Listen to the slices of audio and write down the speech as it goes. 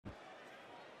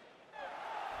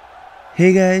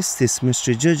Hey guys, this is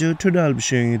Mr. Jojo. Today I'll be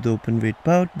showing you the open weight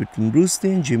bout between Bruce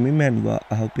Lee and Jimi Manuwa.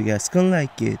 I hope you guys can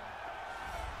like it.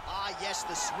 Ah, yes,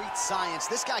 the sweet science.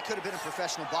 This guy could have been a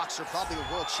professional boxer, probably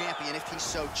a world champion if he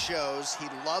so chose. He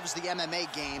loves the MMA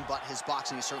game, but his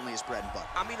boxing is certainly his bread and butter.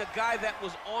 I mean, a guy that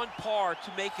was on par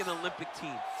to make an Olympic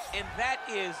team. And that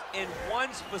is in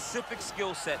one specific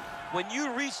skill set. When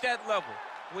you reach that level,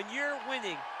 when you're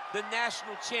winning the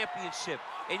national championship,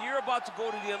 and you're about to go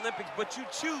to the Olympics, but you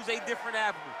choose a different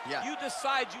avenue. Yeah. You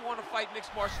decide you want to fight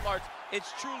mixed martial arts.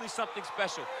 It's truly something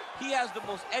special. He has the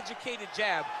most educated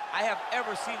jab I have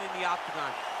ever seen in the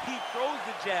octagon. He throws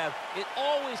the jab. It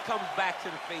always comes back to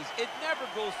the face. It never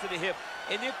goes to the hip.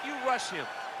 And if you rush him,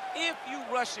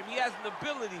 he has an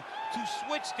ability to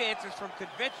switch stances from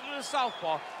conventional to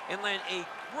southpaw and land a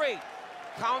great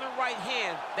counter right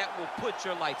hand that will put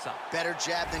your lights out. Better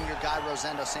jab than your guy,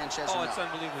 Rosendo Sanchez. Oh, it's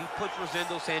unbelievable. He puts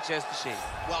Rosendo Sanchez to shame.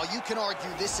 Well, you can argue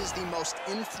this is the most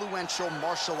influential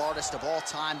martial artist of all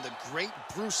time, the great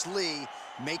Bruce Lee,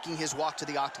 making his walk to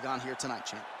the octagon here tonight,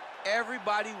 champ.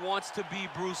 Everybody wants to be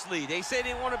Bruce Lee. They say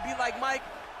they want to be like Mike.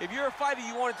 If you're a fighter,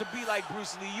 you want it to be like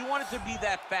Bruce Lee. You want it to be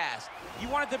that fast. You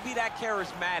want it to be that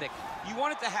charismatic. You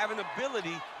want it to have an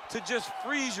ability to just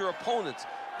freeze your opponents.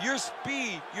 Your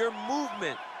speed, your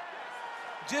movement,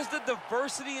 just the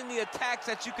diversity in the attacks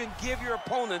that you can give your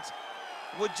opponents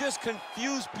would just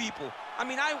confuse people. I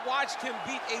mean, I watched him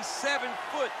beat a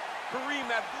 7-foot Kareem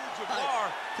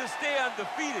Abdul-Jabbar to stay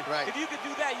undefeated. Right. If you could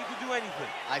do that, you could do anything.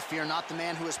 I fear not the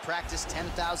man who has practiced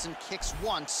 10,000 kicks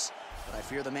once, but I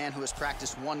fear the man who has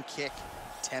practiced one kick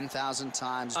 10,000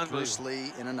 times. Bruce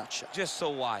Lee in a nutshell. Just so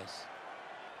wise.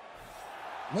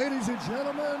 Ladies and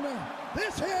gentlemen,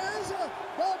 this is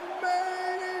the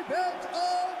main event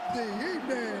of the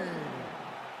evening.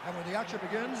 And when the action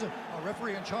begins, our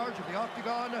referee in charge of the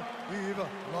octagon, Yves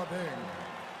Labing.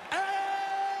 And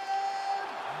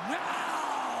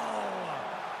now,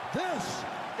 this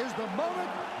is the moment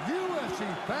UFC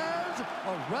fans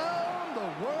around the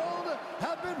world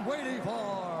have been waiting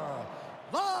for.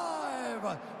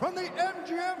 Live from the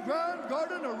MGM Grand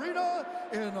Garden Arena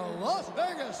in Las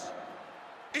Vegas.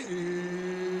 It's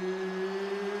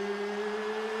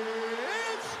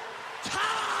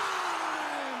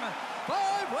time!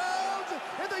 5 rounds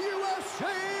in the UFC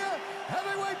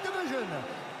heavyweight division.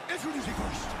 Introducing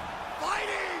first,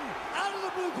 fighting out of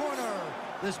the blue corner.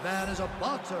 This man is a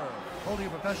boxer holding a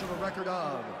professional record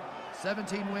of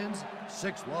 17 wins,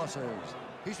 6 losses.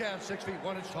 He stands 6 feet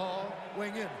 1 inch tall,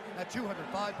 weighing in at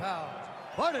 205 pounds.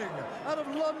 Fighting out of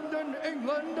London,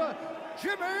 England,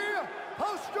 Jimi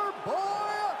Poster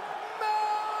Boy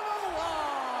Manuwa!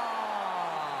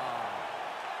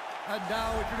 And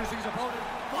now introducing his opponent,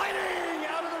 fighting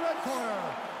out of the red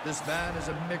corner. This man is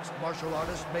a mixed martial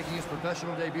artist making his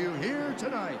professional debut here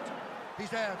tonight. He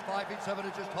stands 5 feet 7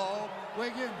 inches tall,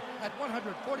 weighing in at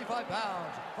 145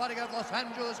 pounds. Fighting out of Los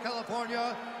Angeles,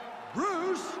 California,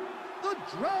 Bruce the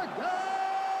Dragon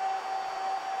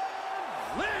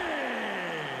Lee!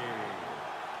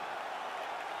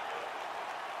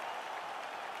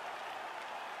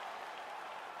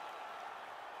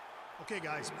 Okay,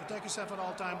 guys, protect yourself at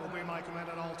all time, obey my command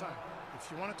at all time. If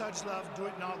you want to touch love, do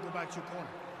it now, go back to your corner.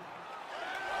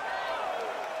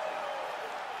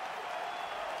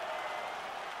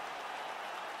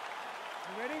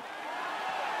 You ready? You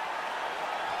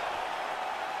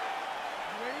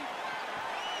ready?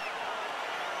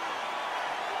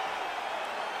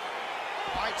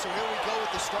 All right, so here we go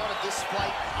with the start of this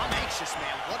fight. I'm anxious,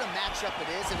 man. What a matchup it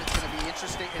is, and it's going to be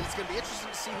interesting. And it's going to be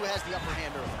interesting to see who has the upper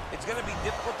hand early. It's going to be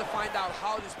difficult to find out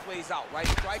how this plays out, right?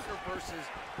 Striker versus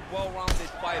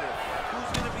well-rounded fighter. Who's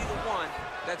going to be the one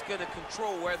that's going to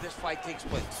control where this fight takes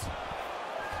place?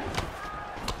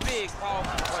 Big,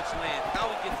 powerful punch land.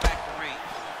 Now we get back to range.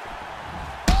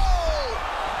 Oh!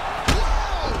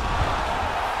 Whoa!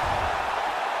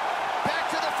 Back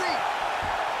to the feet.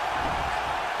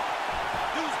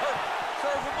 Dude's hurt.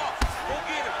 Serve him up. Go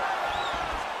get him.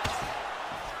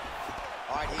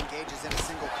 All right, he engages in a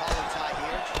single collar tie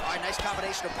here. All right, nice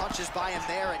combination of punches by him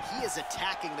there, and he is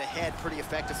attacking the head pretty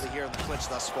effectively here in the clinch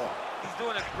thus far. He's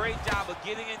doing a great job of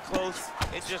getting in close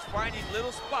and just finding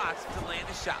little spots to land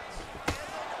his shots.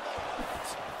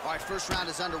 All right, first round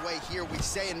is underway here. We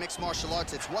say in mixed martial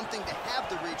arts, it's one thing to have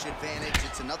the reach advantage.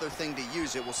 It's another thing to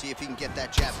use it. We'll see if he can get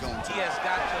that jab going. He has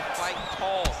got to fight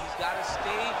tall. He's got to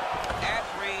stay at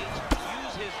range,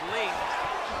 use his length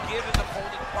to give his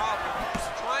opponent problems,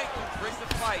 trying to bring the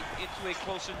fight into a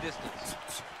closer distance.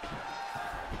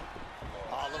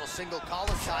 A little single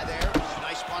collar tie there.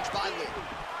 Nice punch by Lee.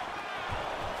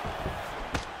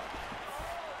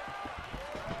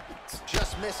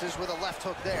 Just misses with a left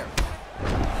hook there.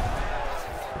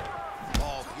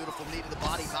 Beautiful knee to the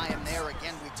body by him there.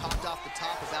 Again, we talked off the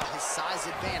top about his size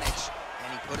advantage,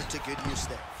 and he put it to good use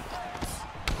there.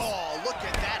 Oh, look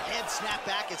at that head snap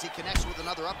back as he connects with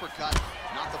another uppercut.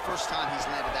 Not the first time he's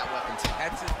landed that weapon.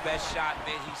 That's his best shot,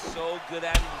 man. He's so good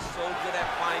at it. He's so good at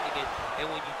finding it. And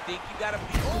when you think you got to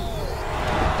be...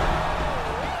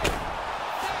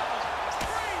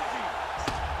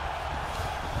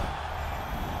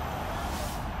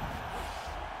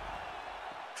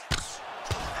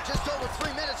 Just over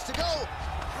 3 minutes to go.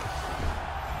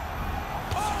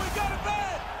 Oh, he got it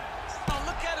bad. Oh,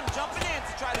 look at him jumping in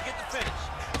to try to get the finish.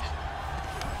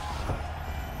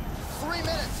 3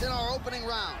 minutes in our opening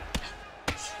round.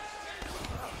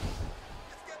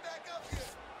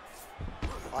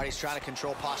 All right, he's trying to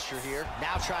control posture here.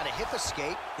 Now trying to hip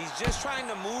escape. He's just trying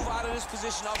to move out of this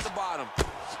position off the bottom.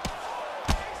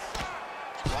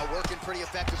 While working pretty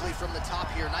effectively from the top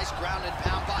here. Nice ground and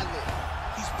pound by Lee.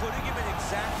 He's putting him in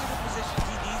exactly the position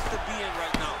he needs to be in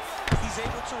right now. He's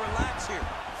able to relax here.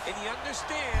 And he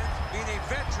understands, being a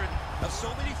veteran of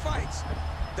so many fights,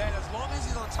 that as long as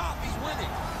he's on top, he's winning.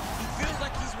 He feels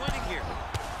like he's winning here.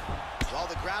 Well,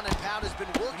 the ground and pound has been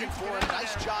working for him.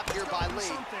 Nice job here by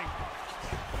Lee.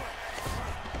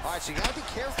 All right, so you got to be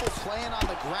careful playing on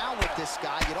the ground with this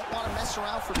guy. You don't want to mess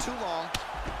around for too long.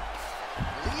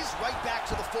 Lee's right back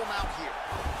to the full mount here.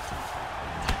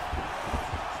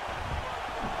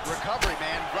 Recovery,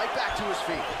 man, right back to his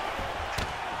feet.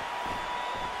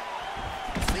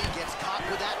 Lee gets caught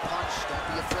with that punch. Don't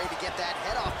be afraid to get that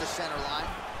head off the center line.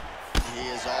 He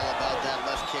is all about that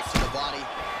left kick to the body.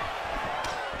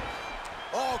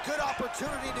 Oh, good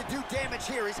opportunity to do damage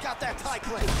here. He's got that tie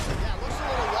clinch. Yeah, looks a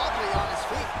little wobbly on his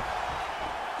feet.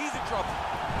 He's in trouble.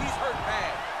 He's hurt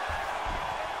bad.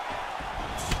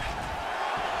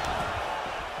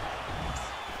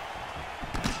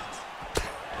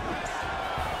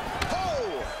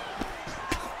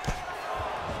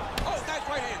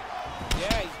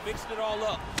 Mixing it all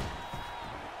up.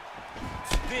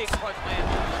 Big punch land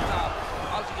on the top.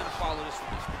 How's he gonna follow this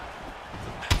one?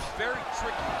 Very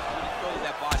tricky when he throws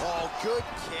that body. Oh, good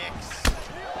kicks.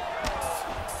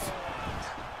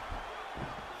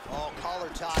 Oh, collar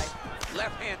tie.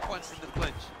 Left hand punch in the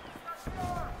clinch.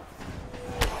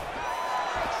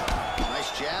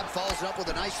 Nice jab, follows up with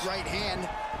a nice right hand.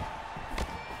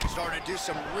 Starting to do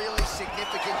some really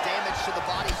significant damage to the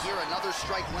body here. Another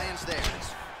strike lands there.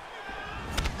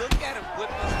 Look at him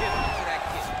whip his hip into that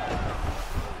kick.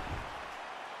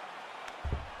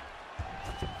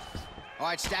 All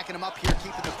right, stacking him up here,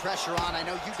 keeping the pressure on. I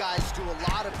know you guys do a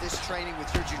lot of this training with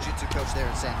your jiu-jitsu coach there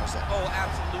in San Jose. Oh,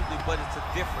 absolutely, but it's a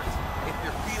difference. If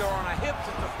your feet are on our hips,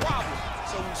 it's a problem.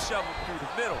 So we shove them through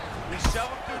the middle. We shove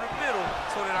them through the middle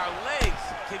so that our legs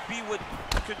can be what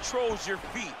controls your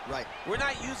feet. Right. We're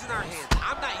not using our hands.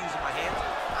 I'm not using my hands.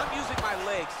 I'm using my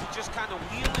legs to just kind of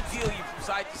wheel and deal you from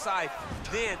side to side.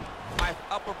 Then my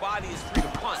upper body is free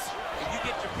to punch. If you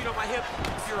get your feet on my hip,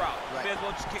 you're out. Right. You may as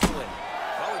well just kick the leg.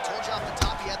 Well, we told you off the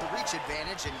top he had the reach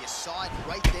advantage, and you saw it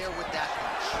right there with that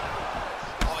punch.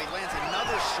 Oh, he lands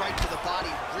another strike to the body,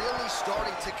 really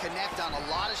starting to connect on a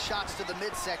lot of shots to the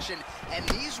midsection, and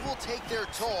these will take their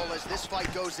toll as this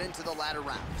fight goes into the latter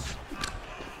rounds.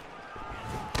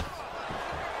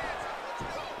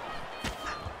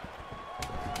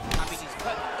 I mean, he's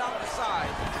cutting down the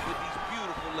side with these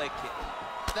beautiful leg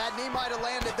kicks. That knee might have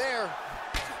landed there.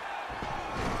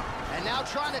 And now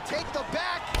trying to take the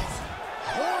back.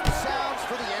 Horn sounds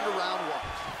for the end of round one.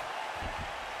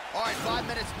 All right, 5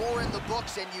 minutes more in the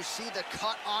books, and you see the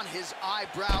cut on his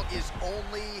eyebrow is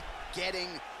only getting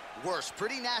worse.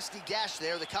 Pretty nasty gash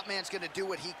there. The cut man's going to do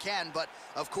what he can, but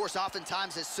of course,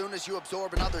 oftentimes, as soon as you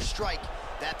absorb another strike,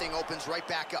 that thing opens right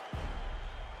back up.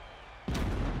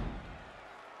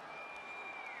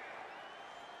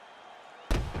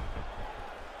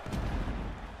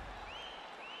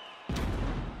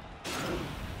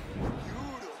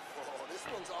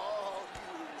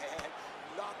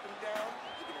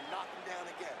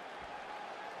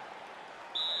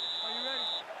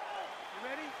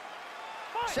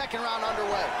 Second round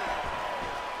underway.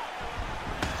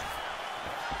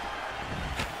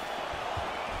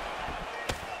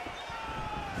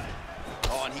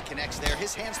 Oh, and he connects there.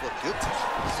 His hands look good.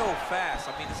 So fast.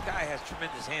 I mean, this guy has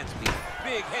tremendous hand speed.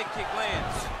 Big head kick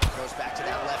lands. Goes back to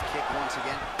that left kick once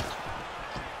again.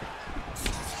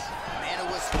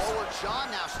 Manuwa's lower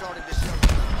jaw now starting to show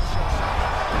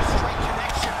straight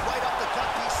connection right up the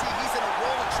gut. DC, he's in a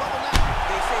world of trouble now.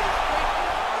 They say the quick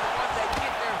are the ones that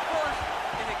get there first,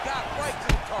 and it got right to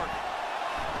the target.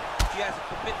 He has a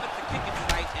commitment to kicking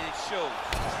tonight, and it shows.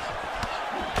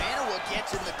 Manuwa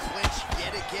gets in the clinch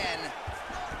yet again.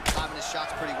 Timing his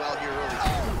shots pretty well here early.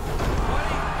 What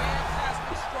a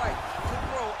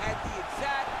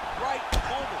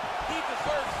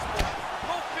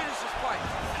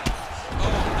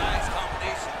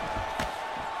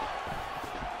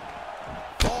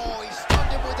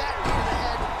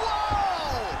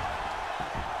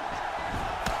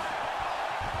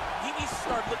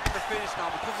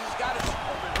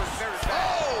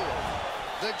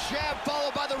The jab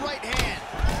followed by the right hand.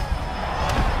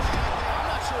 I'm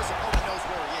not sure his opponent knows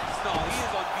where he is. No, he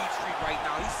is on Beach Street right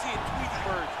now. He's seeing Tweety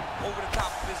birds over the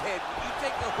top of his head. When you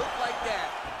take a hook like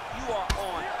that, you are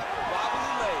on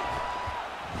wobbly legs.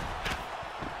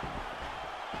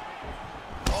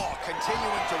 Oh,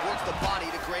 continuing to work the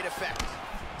body to great effect.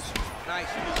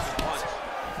 Nice punch.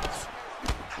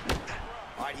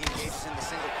 All right, he engages in the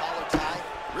single collar tie.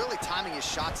 Really timing his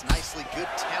shots nicely. Good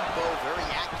tempo, very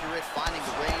accurate, finding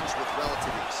the range with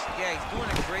relative ease. Yeah, he's doing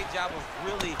a great job of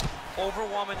really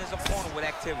overwhelming his opponent with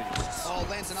activity. Oh,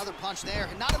 lands another punch there.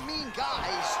 Not a mean guy.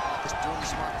 He's just doing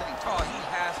the smart thing. Oh, he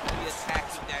has to be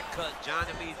attacking that cut, John.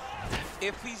 I mean,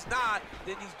 if he's not,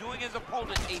 then he's doing his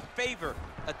opponent a favor.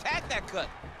 Attack that cut.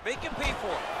 Make him pay for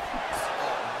it.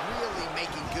 Oh, really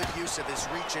making good use of his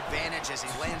reach advantage as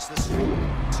he lands the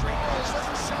straight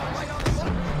shot right on the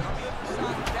button.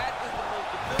 That is the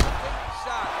most debilitating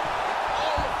shot in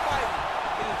all of fighting.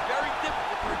 It is very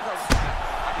difficult to recover from that.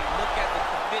 I mean, look at the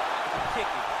commitment to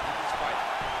kicking in this fight.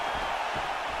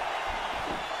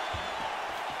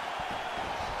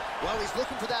 Well, he's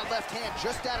looking for that left hand,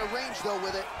 just out of range, though,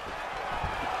 with it.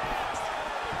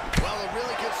 Well, a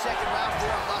really good second round for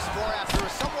him thus far. After a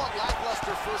somewhat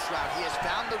lackluster first round, he has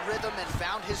found the rhythm and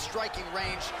found his striking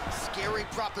range. Scary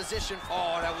proposition.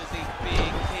 Oh, that was a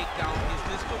big takedown. Is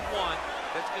this the one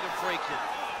that's going to break him?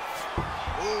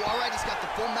 Ooh, all right, he's got the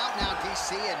full mount now,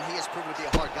 DC, and he has proven to be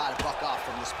a hard guy to buck off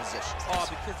from this position. Oh,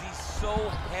 because he's so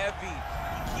heavy.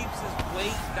 He keeps his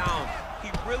weight down. He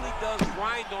really does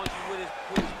grind on you with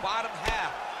his bottom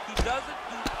half. He doesn't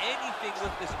do anything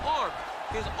with his arms.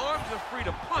 His arms are free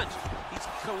to punch. He's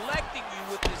collecting you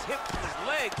with his hips and his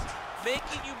legs,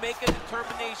 making you make a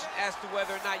determination as to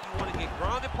whether or not you want to get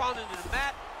ground and pounded into the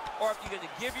mat, or if you're going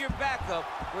to give your back up,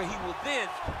 where he will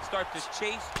then start to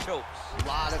chase chokes. A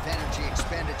lot of energy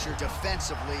expenditure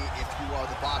defensively if you are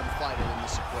the bottom fighter in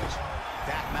this equation.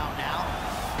 Back mount now.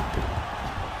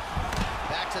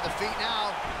 Back to the feet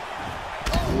now.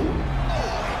 Oh,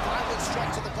 a violent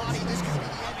strike to the body. This could be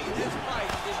the end. I mean, this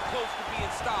fight is close to being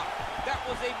stopped. That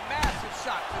was a massive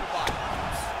shot to the body.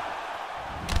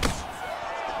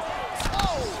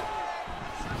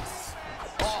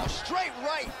 Oh, straight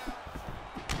right.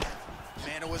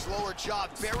 Manuwa's lower jaw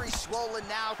very swollen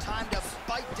now. Time to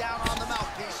bite down on the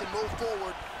mouthpiece and move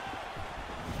forward.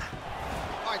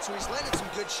 All right, so he's landed some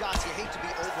good shots. You hate to be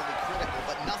overly critical,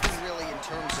 but nothing really in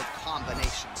terms of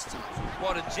combinations tonight.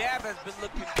 Well, the jab has been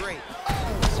looking great. Oh,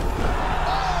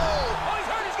 he's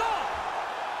hurt, he's gone!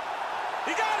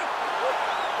 He got him!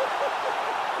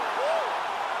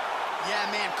 yeah,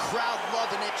 man, crowd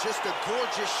loving it. Just a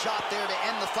gorgeous shot there to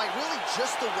end the fight. Really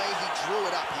just the way he drew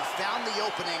it up. He found the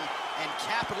opening and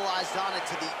capitalized on it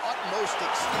to the utmost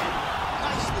extent.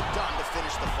 Nicely done to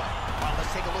finish the fight. Well, let's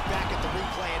take a look back at the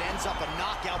replay. It ends up a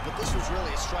knockout, but this was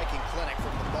really a striking clinic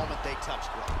from the moment they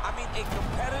touched ground. I mean, a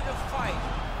competitive fight.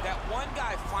 That one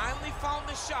guy finally found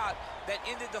the shot that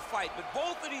ended the fight. But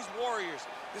both of these warriors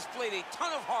displayed a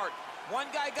ton of heart. One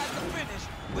guy got the finish,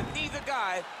 but neither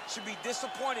guy should be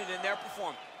disappointed in their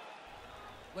performance.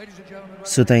 Ladies and gentlemen.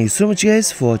 So thank you so much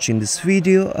guys for watching this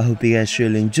video. I hope you guys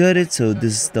really enjoyed it. So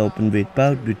this is the open weight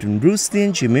bout between Bruce Lee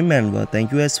and Jimi Manuwa.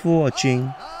 Thank you guys for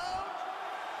watching.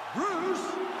 Bruce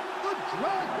the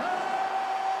Dragon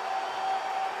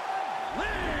Lee.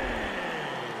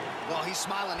 Well, he's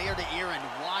smiling ear to ear, and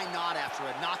why not after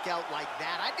a knockout like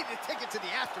that? I need a ticket to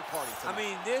the after party tonight. I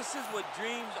mean, this is what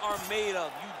dreams are made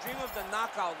of. You dream of the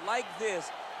knockout like this,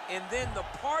 and then the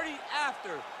party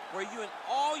after, where you and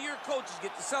all your coaches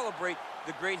get to celebrate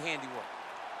the great handiwork.